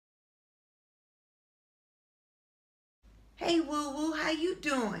Hey, Woo Woo, how you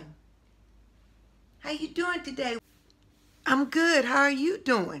doing? How you doing today? I'm good. How are you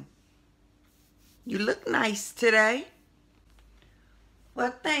doing? You look nice today.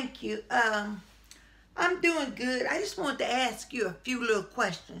 Well, thank you. I'm doing good. I just wanted to ask you a few little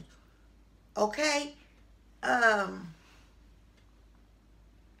questions. Okay? Um,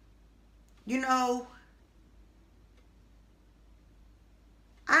 you know,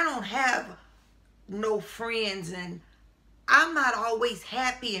 I don't have no friends and I'm not always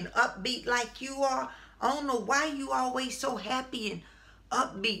happy and upbeat like you are. I don't know why you always so happy and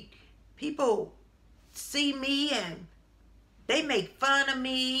upbeat. People see me and they make fun of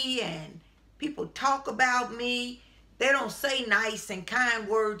me and people talk about me. They don't say nice and kind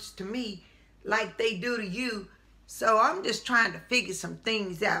words to me like they do to you. So I'm just trying to figure some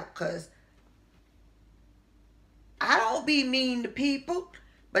things out because I don't be mean to people,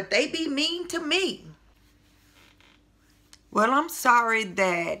 but they be mean to me. Well, I'm sorry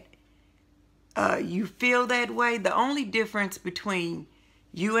that you feel that way. The only difference between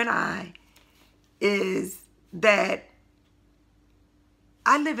you and I is that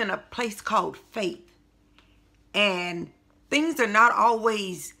I live in a place called faith, and things are not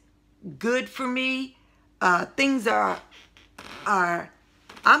always good for me. Things are I'm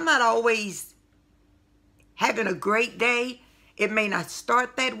not always having a great day. It may not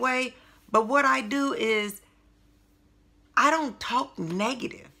start that way, but what I do is I don't talk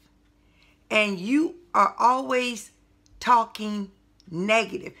negative. And you are always talking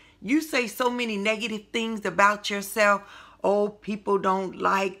negative. You say so many negative things about yourself. Oh, people don't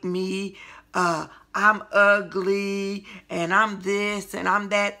like me. I'm ugly and I'm this and I'm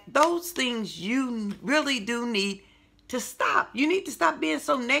that. Those things you really do need to stop. You need to stop being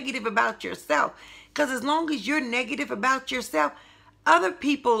so negative about yourself. Because as long as you're negative about yourself, other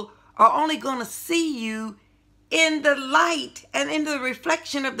people are only going to see you in the light and in the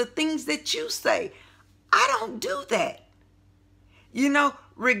reflection of the things that you say. I don't do that. You know,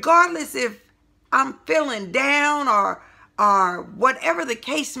 regardless if I'm feeling down or whatever the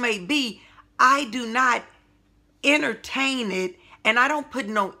case may be, I do not entertain it and I don't put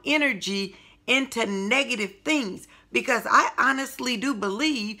no energy into negative things because I honestly do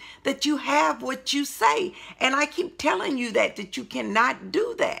believe that you have what you say. And I keep telling you that you cannot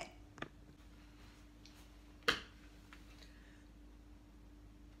do that.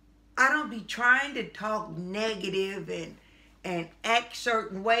 I don't be trying to talk negative and act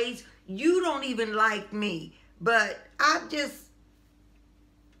certain ways. You don't even like me, but I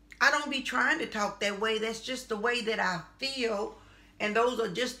don't be trying to talk that way. That's just the way that I feel, and those are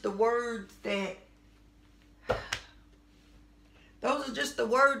just the words that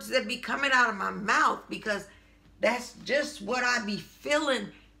be coming out of my mouth because that's just what I be feeling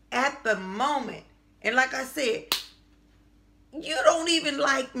at the moment. And like I said, you don't even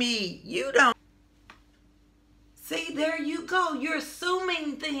like me. You don't. See, there you go. You're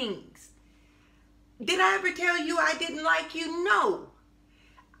assuming things. Did I ever tell you I didn't like you? No.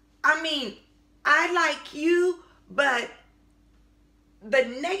 I mean, I like you, but the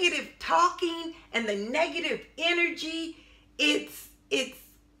negative talking and the negative energy, it's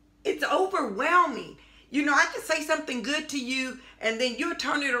overwhelming. You know, I can say something good to you and then you'll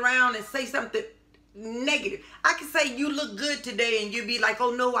turn it around and say something negative. I can say you look good today and you'll be like,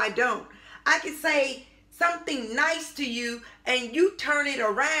 oh no, I don't. I can say something nice to you and you turn it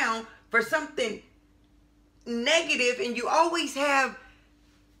around for something negative, and you always have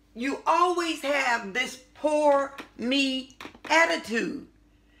this poor me attitude.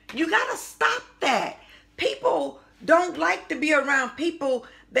 You gotta stop that. People don't like to be around people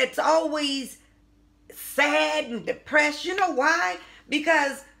that's always sad and depressed. You know why?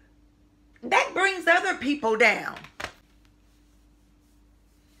 Because that brings other people down.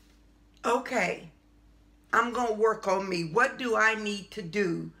 Okay, I'm gonna work on me. What do I need to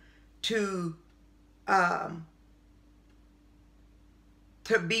do to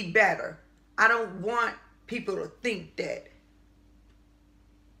be better? I don't want people to think that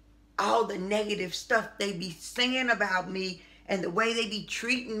all the negative stuff they be saying about me and the way they be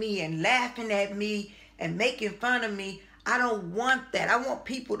treating me and laughing at me and making fun of me, I don't want that. I want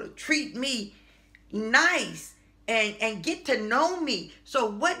people to treat me nice and get to know me. So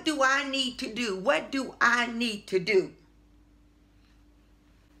what do I need to do? What do I need to do?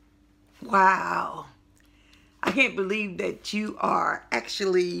 Wow. I can't believe that you are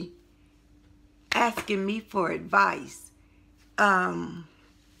actually asking me for advice.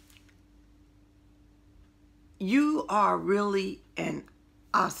 You are really an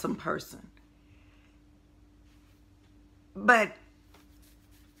awesome person. But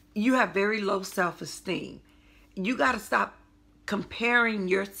you have very low self-esteem. you got to stop comparing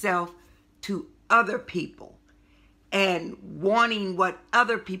yourself to other people and wanting what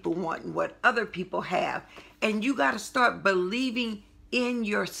other people want and what other people have. And you got to start believing in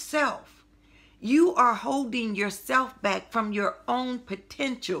yourself. You are holding yourself back from your own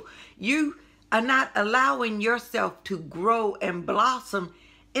potential. You are not allowing yourself to grow and blossom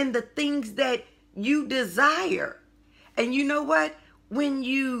in the things that you desire. And you know what? When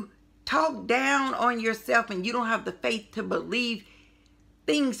you talk down on yourself and you don't have the faith to believe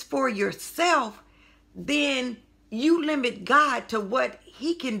things for yourself, then you limit God to what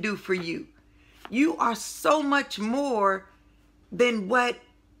he can do for you. You are so much more than what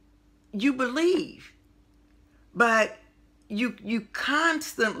you believe. But you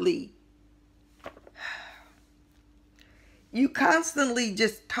constantly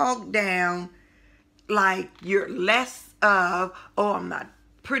just talk down like you're less of, oh, I'm not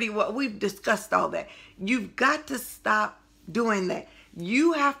pretty well. We've discussed all that. You've got to stop doing that.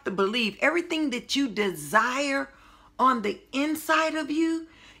 You have to believe everything that you desire on the inside of you.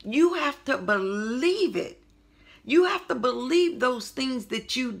 You have to believe it. You have to believe those things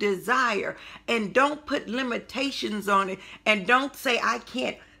that you desire, and don't put limitations on it, and don't say I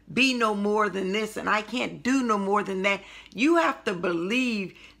can't be no more than this and I can't do no more than that. You have to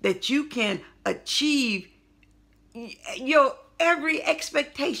believe that you can achieve your every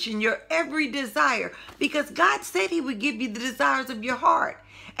expectation, your every desire, because God said he would give you the desires of your heart.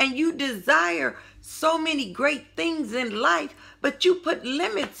 And you desire so many great things in life, but you put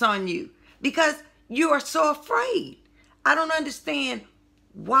limits on you because you are so afraid. I don't understand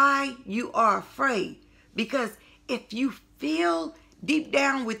why you are afraid, because if you feel deep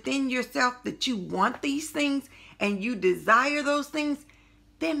down within yourself that you want these things and you desire those things,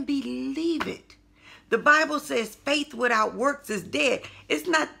 then believe it. The Bible says faith without works is dead. He's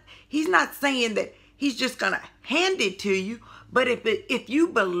not saying that he's just going to hand it to you. But if you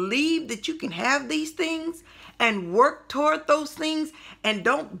believe that you can have these things and work toward those things and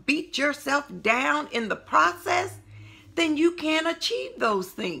don't beat yourself down in the process, then you can achieve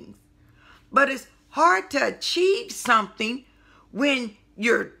those things. But it's hard to achieve something when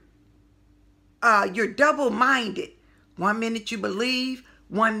you're double-minded. 1 minute you believe,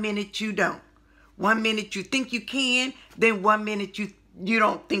 1 minute you don't. 1 minute you think you can, then 1 minute you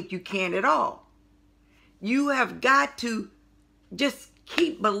don't think you can at all. You have got to just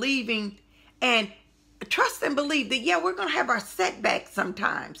keep believing and trust and believe that, yeah, we're going to have our setbacks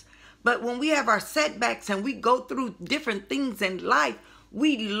sometimes. But when we have our setbacks and we go through different things in life,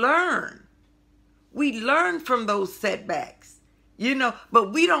 we learn. We learn from those setbacks,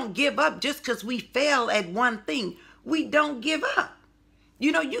 but we don't give up just because we fail at one thing. We don't give up.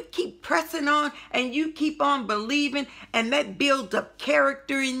 You keep pressing on and you keep on believing, and that builds up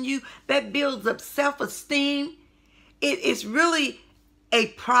character in you. That builds up self-esteem. It is really a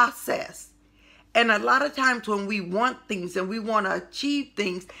process. And a lot of times when we want things and we want to achieve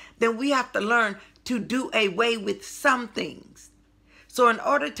things, then we have to learn to do away with some things. So in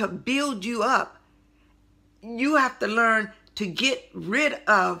order to build you up, you have to learn to get rid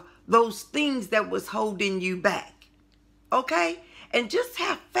of those things that was holding you back. Okay? And just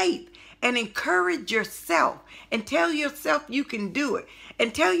have faith and encourage yourself and tell yourself you can do it.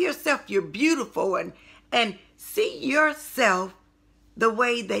 And tell yourself you're beautiful and see yourself the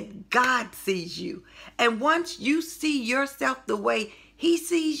way that God sees you. And once you see yourself the way he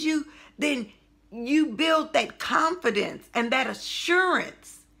sees you, then you build that confidence and that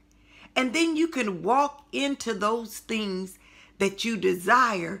assurance. And then you can walk into those things that you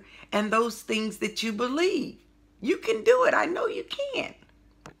desire and those things that you believe. You can do it. I know you can.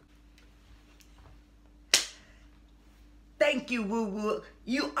 Thank you, Woo Woo.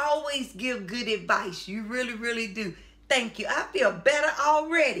 You always give good advice. You really, really do. Thank you. I feel better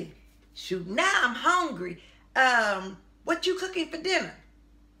already. Shoot, now I'm hungry. What you cooking for dinner?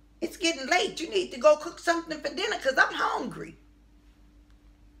 It's getting late. You need to go cook something for dinner because I'm hungry.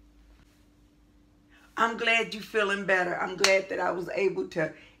 I'm glad you're feeling better. I'm glad that I was able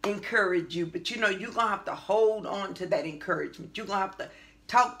to encourage you. But you're going to have to hold on to that encouragement. You're going to have to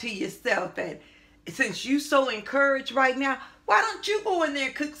talk to yourself. And since you're so encouraged right now, why don't you go in there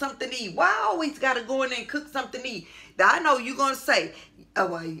and cook something to eat? Why I always got to go in there and cook something to eat? I know you're going to say, oh,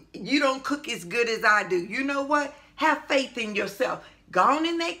 well, you don't cook as good as I do. You know what? Have faith in yourself. Go on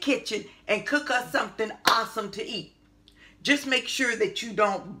in that kitchen and cook us something awesome to eat. Just make sure that you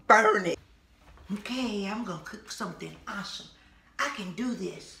don't burn it. Okay, I'm going to cook something awesome. I can do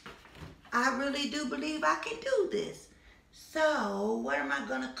this. I really do believe I can do this. So, what am I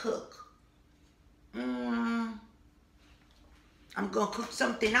going to cook? I'm going to cook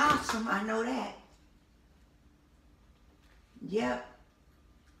something awesome. I know that. Yep.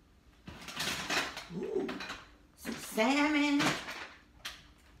 Ooh, some salmon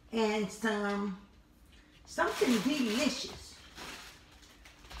and something delicious.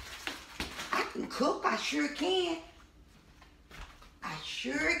 I can cook, I sure can. I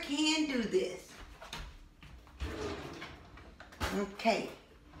sure can do this. Okay.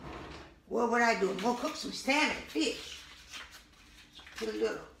 What would I do? I'm gonna cook some salmon, fish. Put a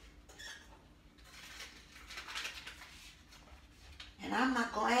little. And I'm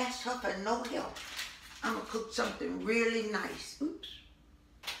not gonna ask her for no help. I'm gonna cook something really nice. Oops.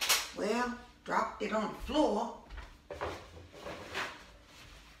 Well, dropped it on the floor.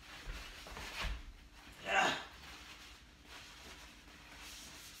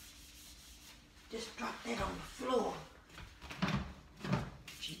 Just dropped that on the floor.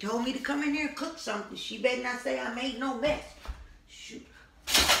 She told me to come in here and cook something. She better not say I made no mess. Shoot.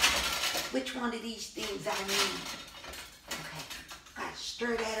 Which one of these things I need? Okay. Gotta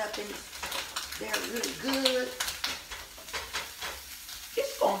stir that up in there really good.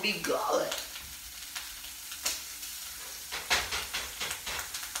 It's gonna be good.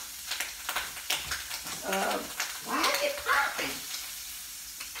 Why is it popping?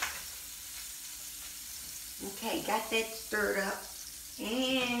 Okay, got that stirred up.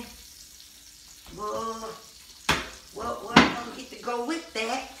 And what I'm gonna get to go with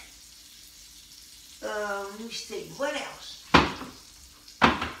that? Let me see, what else?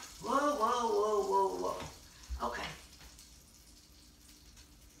 Whoa. Okay.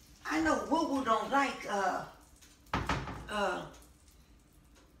 I know Woo-Woo don't like, oh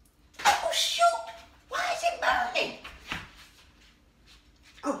shoot! Why is it burning?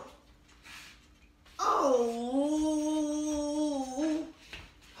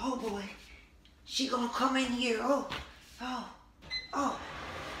 Oh boy. She gonna come in here. Oh.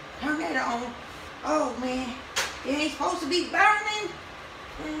 Turn that on. Oh man. It ain't supposed to be burning.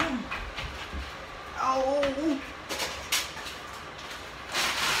 Oh.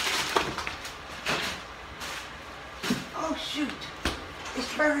 Oh shoot.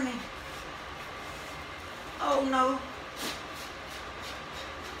 It's burning. Oh no.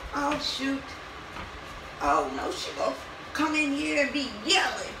 Oh shoot. Oh no, she gonna come in here and be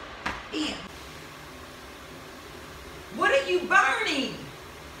yelling. Yeah. What are you burning?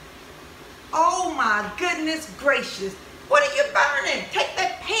 Oh my goodness gracious. What are you burning? Take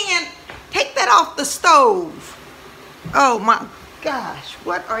that pan, take that off the stove. Oh my gosh,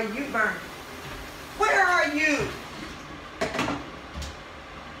 what are you burning? Where are you?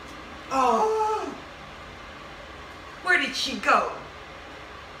 Oh, where did she go?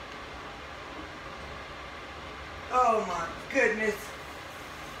 Oh my goodness.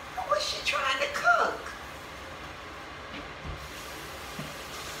 What's she trying to cook?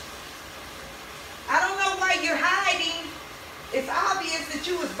 I don't know why you're hiding. It's obvious that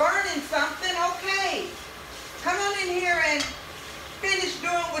you was burning something. Okay. Come on in here and finish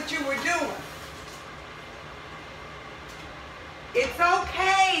doing what you were doing. It's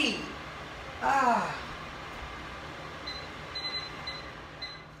okay.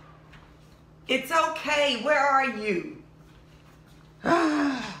 It's okay. Where are you?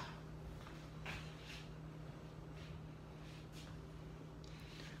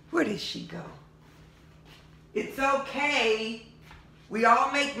 Where did she go? It's okay. We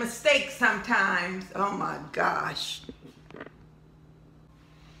all make mistakes sometimes. Oh my gosh.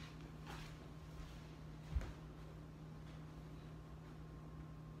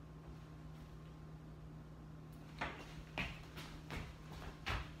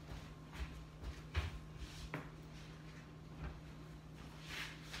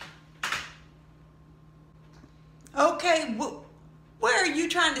 Okay, where are you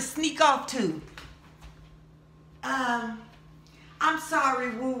trying to sneak off to? I'm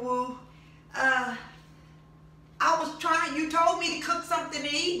sorry, Woo-Woo. You told me to cook something to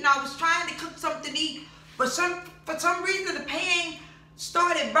eat, and I was trying to cook something to eat, but for some reason the pan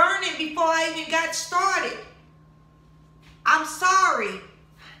started burning before I even got started. I'm sorry.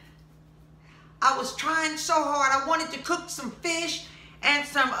 I was trying so hard. I wanted to cook some fish and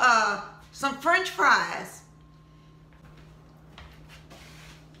some French fries.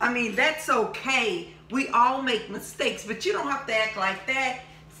 I mean, that's okay. We all make mistakes, but you don't have to act like that.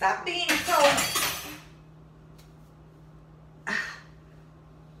 Stop being so...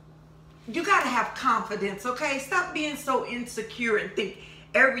 You gotta have confidence, okay? Stop being so insecure and think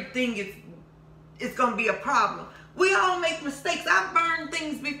everything is gonna be a problem. We all make mistakes. I've burned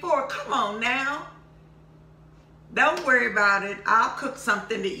things before. Come on now. Don't worry about it. I'll cook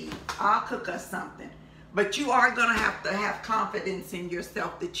something to eat. I'll cook us something. But you are gonna have to have confidence in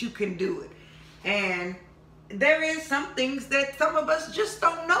yourself that you can do it. And there is some things that some of us just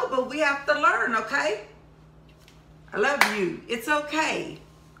don't know, but we have to learn, okay? I love you. It's okay.